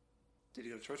 Did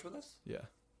he go to church with us? Yeah.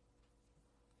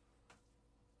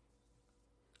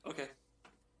 Okay.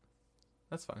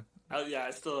 That's fine. Yeah,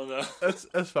 I still don't know.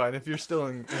 That's fine. If you're still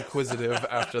inquisitive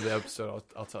after the episode,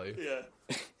 I'll tell you.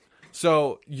 Yeah.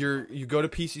 So you go to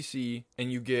PCC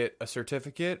and you get a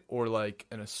certificate or like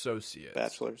an associate.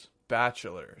 Bachelor's.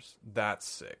 That's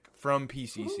sick. From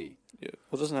PCC. Ooh. Yeah.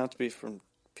 Well, it doesn't have to be from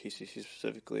PCC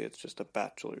specifically. It's just a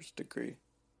bachelor's degree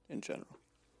in general.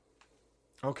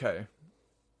 Okay.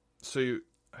 So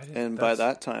And by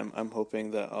that time, I'm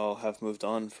hoping that I'll have moved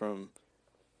on from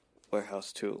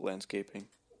warehouse to landscaping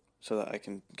so that I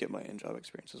can get my in-job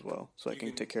experience as well. So I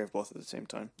can take care of both at the same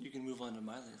time. You can move on to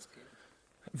my landscape.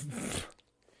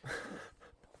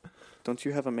 Don't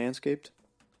you have a Manscaped?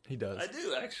 He does. I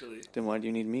do, actually. Then why do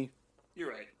you need me? You're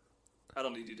right. I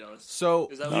don't need you, Dallas. So,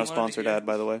 Is that what Not you a sponsored ad,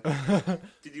 by the way.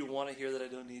 Did you want to hear that I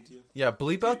don't need you? yeah,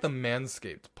 bleep out the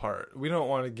Manscaped part. We don't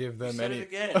want to give them Said any. it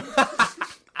again.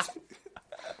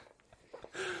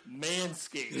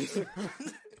 Manscaped.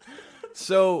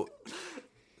 So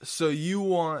you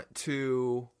want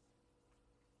to.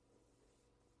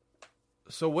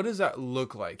 So what does that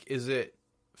look like? Is it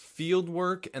field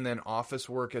work and then office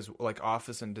work as like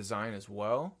office and design as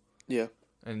well? Yeah.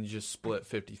 And you just split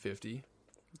 50-50?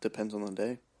 Depends on the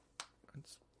day.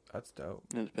 That's dope.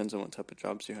 And it depends on what type of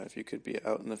jobs you have. You could be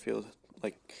out in the field,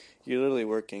 like you're literally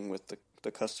working with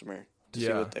the customer to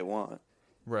see what they want.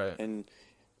 Right. And,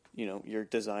 you know, you're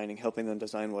designing, helping them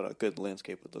design what a good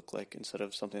landscape would look like instead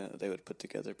of something that they would put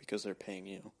together because they're paying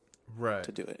you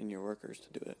to do it and your workers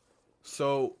to do it.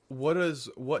 So what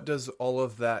does all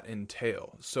of that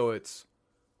entail? So it's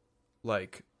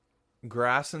like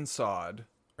grass and sod.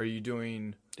 Are you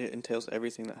doing... It entails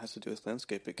everything that has to do with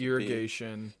landscape. It could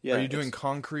irrigation. Be, yeah, are you doing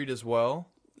concrete as well?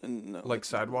 No. Like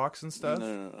sidewalks and stuff?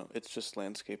 No. It's just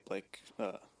landscape, in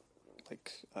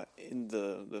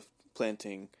the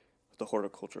planting, the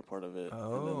horticulture part of it.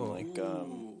 Oh. And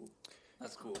then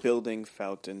that's cool. Building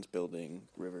fountains, building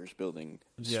rivers, building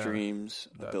streams,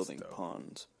 building dope.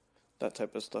 ponds, that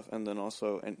type of stuff. And then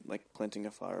also, like planting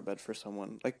a flower bed for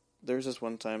someone. Like there's this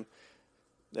one time.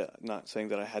 Not saying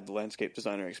that I had the landscape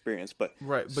designer experience, but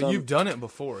you've done it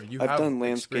before. I've done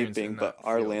landscaping, but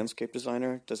our landscape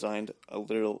designer designed a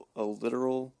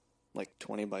literal like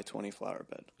 20 by 20 flower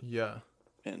bed. Yeah,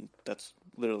 and that's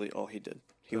literally all he did.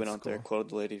 He went out there, quoted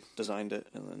the lady, designed it,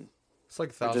 and then it's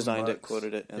like $1,000. Designed it,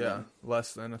 quoted it, and then,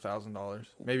 less than $1,000,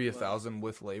 maybe $1,000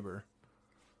 with labor.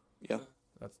 Yeah,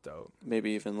 that's dope.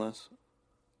 Maybe even less.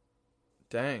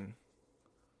 Dang.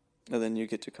 And then you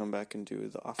get to come back and do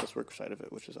the office work side of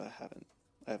it, which is I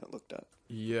haven't looked at.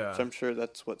 Yeah. So I'm sure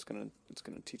that's it's gonna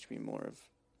teach me more of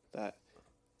that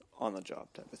on the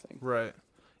job type of thing. Right.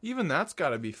 Even that's got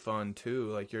to be fun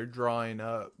too. Like you're drawing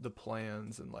up the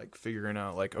plans and like figuring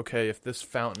out like, okay, if this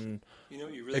fountain you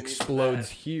really explodes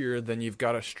here, then you've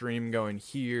got a stream going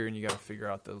here, and you got to figure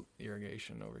out the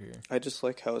irrigation over here. I just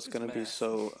like how it's going to be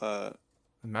so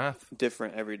math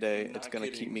different every day. It's going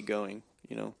to keep me going.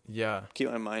 You know. Yeah.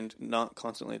 Keep my mind not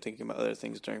constantly thinking about other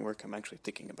things during work. I'm actually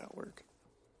thinking about work.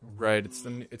 Right.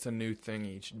 It's a new thing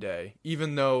each day,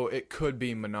 even though it could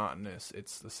be monotonous.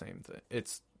 It's the same thing.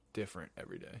 It's different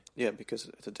every day. Yeah, because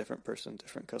it's a different person,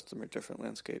 different customer, different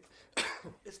landscape.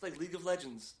 It's like League of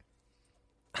Legends.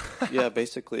 Yeah,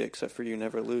 basically, except for you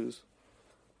never lose.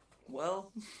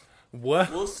 Well, what?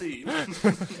 We'll see.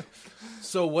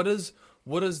 So what does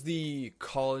the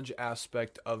college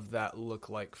aspect of that look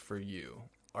like for you?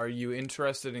 Are you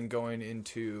interested in going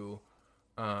into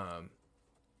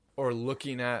or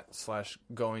looking at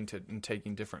 / going to and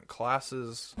taking different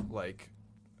classes, like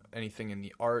anything in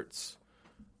the arts?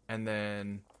 And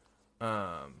then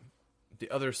the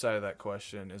other side of that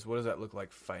question is, what does that look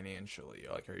like financially?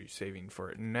 Like, are you saving for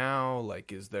it now?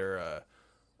 Like, is there a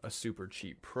super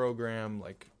cheap program?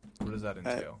 Like, what does that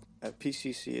entail? At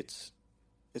PCC,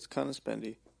 it's kind of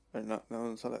spendy. Or not,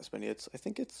 no, it's not that spendy. I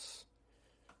think it's,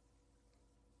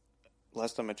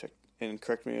 last time I checked, and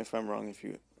correct me if I'm wrong if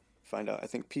you find out, I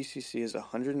think PCC is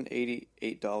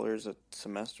 $188 a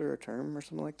semester or term or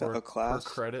something like that. Or a class. Per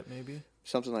credit, maybe?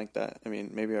 Something like that. I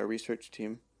mean, maybe our research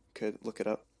team could look it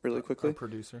up really quickly. Our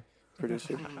producer.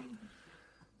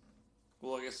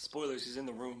 Well, I guess spoilers, he's in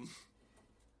the room.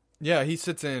 Yeah, he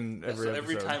sits in every so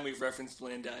every episode. time we've referenced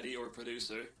Land Daddy or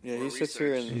producer. Yeah, or he sits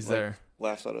here and he's there.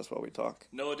 Laughs at us while we talk.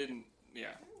 No, it didn't.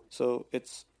 Yeah. So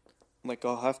it's like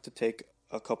I'll have to take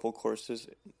a couple courses.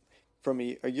 From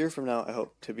a year from now, I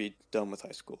hope to be done with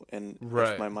high school. And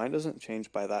if my mind doesn't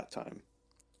change by that time,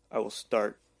 I will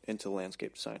start into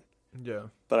landscape design. Yeah.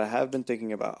 But I have been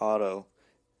thinking about auto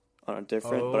on a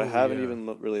different, but I haven't even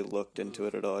really looked into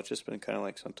it at all. It's just been kind of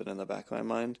like something in the back of my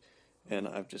mind. And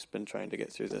I've just been trying to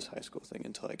get through this high school thing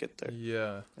until I get there.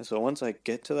 Yeah. And so once I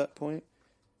get to that point,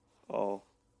 I'll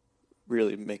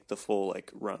really make the full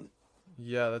like run.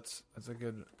 Yeah, that's a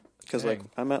good. Because like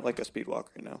I'm at like a speed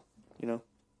walk right now, you know.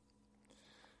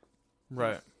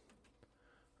 Right.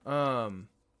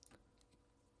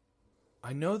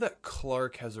 I know that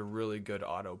Clark has a really good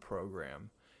auto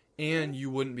program, and you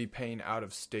wouldn't be paying out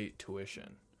of state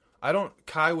tuition.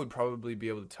 Kai would probably be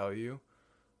able to tell you,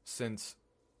 since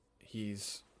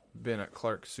he's been at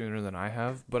Clark sooner than I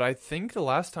have, but I think the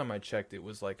last time I checked, it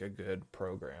was like a good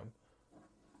program,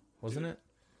 wasn't it?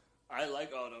 I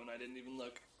like auto, and I didn't even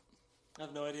look. I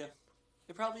have no idea.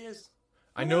 It probably is.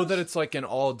 I know that it's like an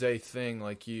all-day thing.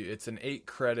 Like it's an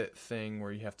 8-credit thing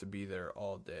where you have to be there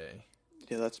all day.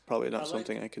 Yeah, that's probably not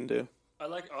something I can do. I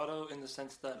like auto in the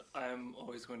sense that I'm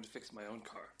always going to fix my own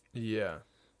car. Yeah.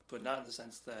 But not in the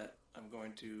sense that I'm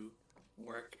going to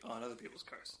work on other people's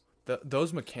cars.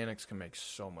 Those mechanics can make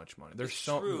so much money. There's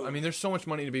true. there's so much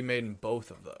money to be made in both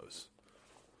of those.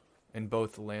 In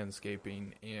both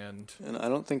landscaping and I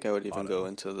don't think I would even auto. go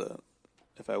into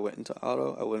if I went into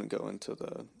auto, I wouldn't go into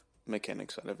the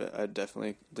mechanic side of it. I'd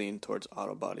definitely lean towards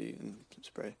auto body and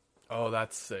spray. Oh,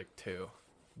 that's sick too.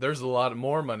 There's a lot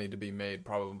more money to be made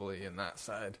probably in that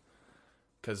side.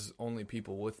 Because only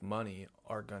people with money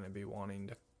are going to be wanting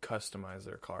to customize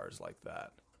their cars like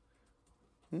that.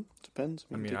 Depends.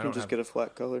 I mean, you I can don't just have- get a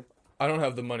flat color. I don't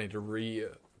have the money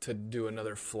to do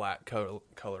another flat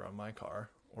color on my car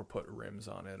or put rims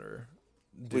on it or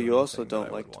do Well, you also anything that I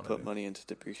don't would like to wanna put do. money into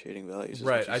depreciating values. is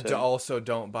Right. what you said. Also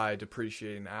don't buy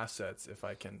depreciating assets if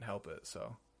I can help it.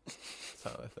 So that's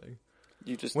another thing.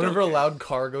 You just Whenever a don't. loud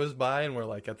car goes by and we're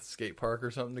like at the skate park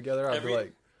or something together, I'll be Every-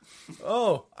 like,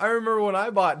 oh, I remember when I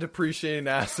bought depreciating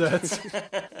assets.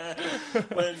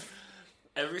 When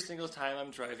every single time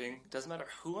I'm driving, doesn't matter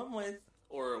who I'm with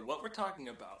or what we're talking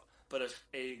about, but if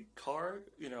a car,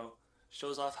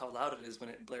 shows off how loud it is when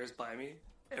it blares by me,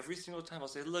 every single time I'll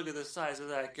say, look at the size of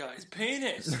that guy's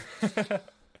penis.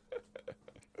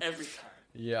 Every time.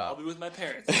 Yeah. I'll be with my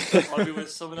parents. I'll be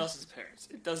with someone else's parents.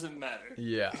 It doesn't matter.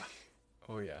 Yeah.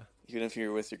 Oh, yeah. Even if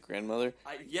you're with your grandmother.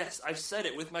 Yes, I've said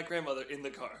it with my grandmother in the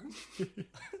car.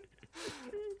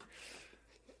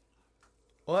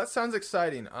 Well, that sounds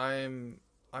exciting. I'm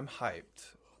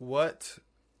hyped. What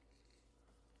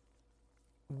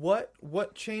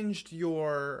changed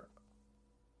your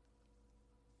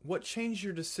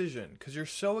decision? Because you're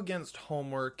so against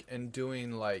homework and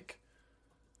doing like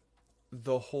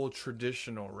the whole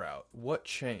traditional route. What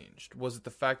changed? Was it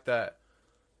the fact that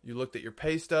you looked at your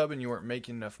pay stub and you weren't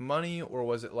making enough money, or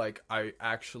was it like I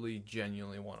actually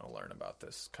genuinely want to learn about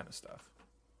this kind of stuff?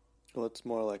 Well, it's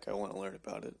more like I want to learn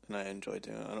about it, and I enjoy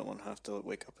doing it. I don't want to have to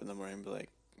wake up in the morning and be like,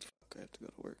 fuck, I have to go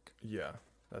to work. Yeah,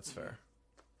 that's fair.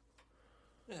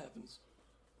 It happens.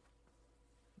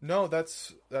 No,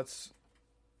 that's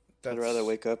I'd rather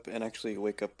wake up and actually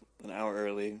wake up an hour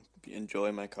early,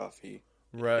 enjoy my coffee.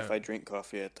 right. If I drink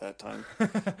coffee at that time,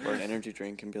 or an energy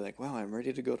drink, and be like, wow, I'm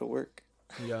ready to go to work.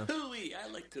 Yeah. Hooey, I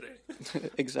like today.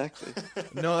 Exactly.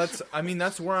 No,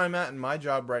 that's where I'm at in my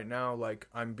job right now. Like,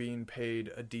 I'm being paid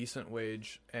a decent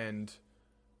wage, and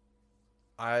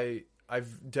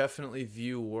I've definitely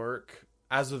view work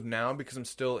as of now, because I'm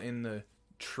still in the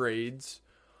trades.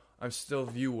 I still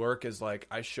view work as like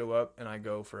I show up and I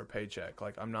go for a paycheck.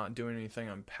 Like, I'm not doing anything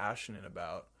I'm passionate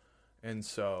about, and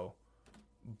so.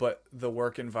 But the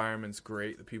work environment's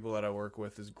great. The people that I work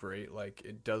with is great. Like,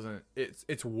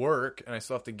 it's work, and I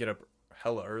still have to get up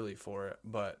hella early for it,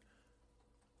 but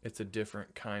it's a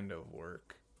different kind of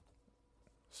work.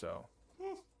 So,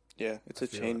 Yeah, it's a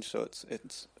feel change, so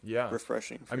it's yeah.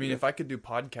 refreshing. I mean, if I could do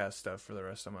podcast stuff for the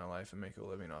rest of my life and make a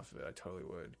living off of it, I totally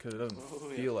would, because it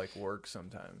doesn't feel like work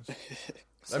sometimes.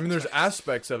 I mean, there's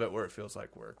aspects of it where it feels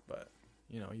like work, but,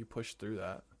 you push through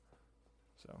that.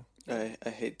 So I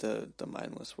hate the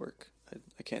mindless work.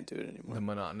 I can't do it anymore. the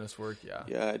monotonous work, yeah.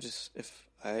 Yeah, if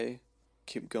I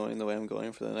keep going the way I'm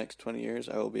going for the next 20 years,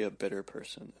 I will be a bitter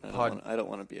person. And I don't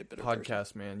want to be a bitter person.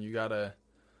 Podcast, man, you gotta.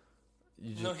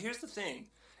 No, here's the thing.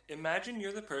 Imagine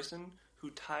you're the person who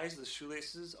ties the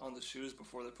shoelaces on the shoes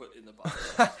before they're put in the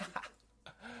box.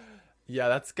 Yeah,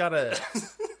 that's gotta.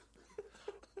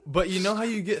 But you know how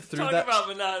you get through Talk that? about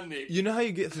monotony. You know how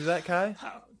you get through that, Kai?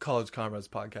 How? College Comrades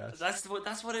podcast. That's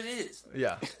what it is.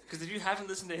 Yeah. Because if you haven't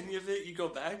listened to any of it, you go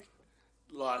back.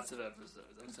 Lots of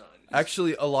episodes. I'm telling you.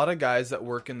 Actually, a lot of guys that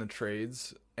work in the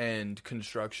trades and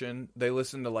construction, they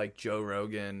listen to like Joe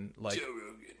Rogan, like, Joe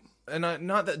Rogan. and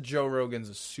not that Joe Rogan's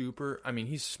a super. I mean,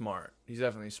 he's smart. He's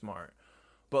definitely smart,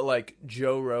 but like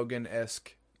Joe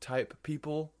Rogan-esque type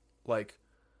people, like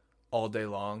all day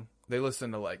long, they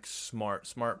listen to like smart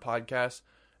podcasts,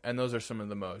 and those are some of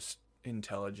the most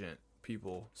intelligent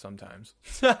people sometimes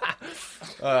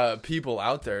people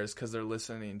out there, is because they're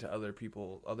listening to other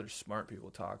smart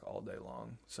people talk all day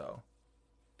long. So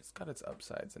it's got its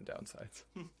upsides and downsides.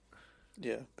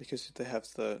 Yeah, because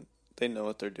they know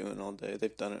what they're doing all day.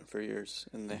 They've done it for years,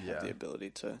 and they have the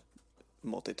ability to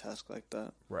multitask like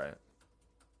that. Right.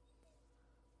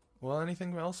 Well,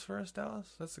 anything else for us,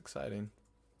 Dallas? That's exciting.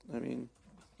 I mean,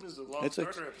 This is a long It's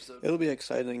starter episode. It'll be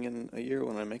exciting in a year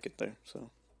when I make it there. So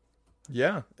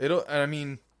Yeah, I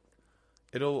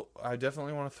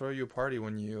definitely want to throw you a party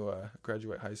when you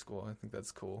graduate high school. I think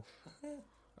that's cool.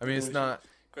 I mean, it's not...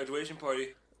 Graduation party.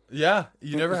 Yeah,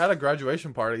 you never had a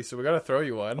graduation party, so we got to throw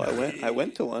you one. well, I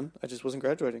went to one. I just wasn't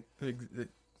graduating.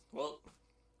 Well,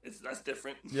 that's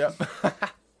different. Yep.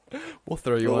 We'll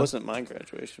throw you It one. wasn't my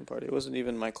graduation party. It wasn't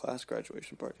even my class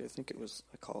graduation party. I think it was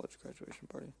a college graduation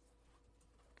party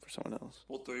for someone else.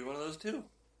 We'll throw you one of those too.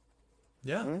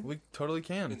 Yeah, Alright. we totally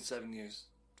can. In 7 years,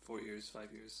 4 years,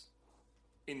 5 years.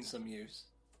 In some years.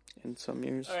 In some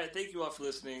years. All right, thank you all for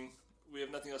listening. We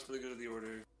have nothing else for the good of the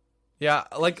order. Yeah,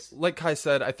 like Kai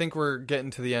said, I think we're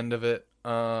getting to the end of it.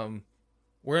 We're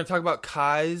going to talk about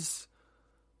Kai's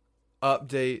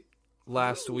update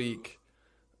last week.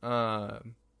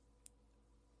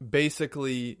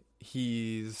 Basically,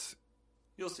 he's...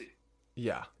 You'll see.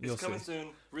 Yeah, you'll It's coming see. soon.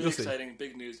 Really You'll see. exciting.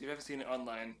 Big news. If you haven't seen it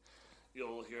online,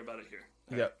 you'll hear about it here.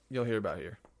 All Yeah, right, you'll hear about it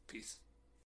here. peace.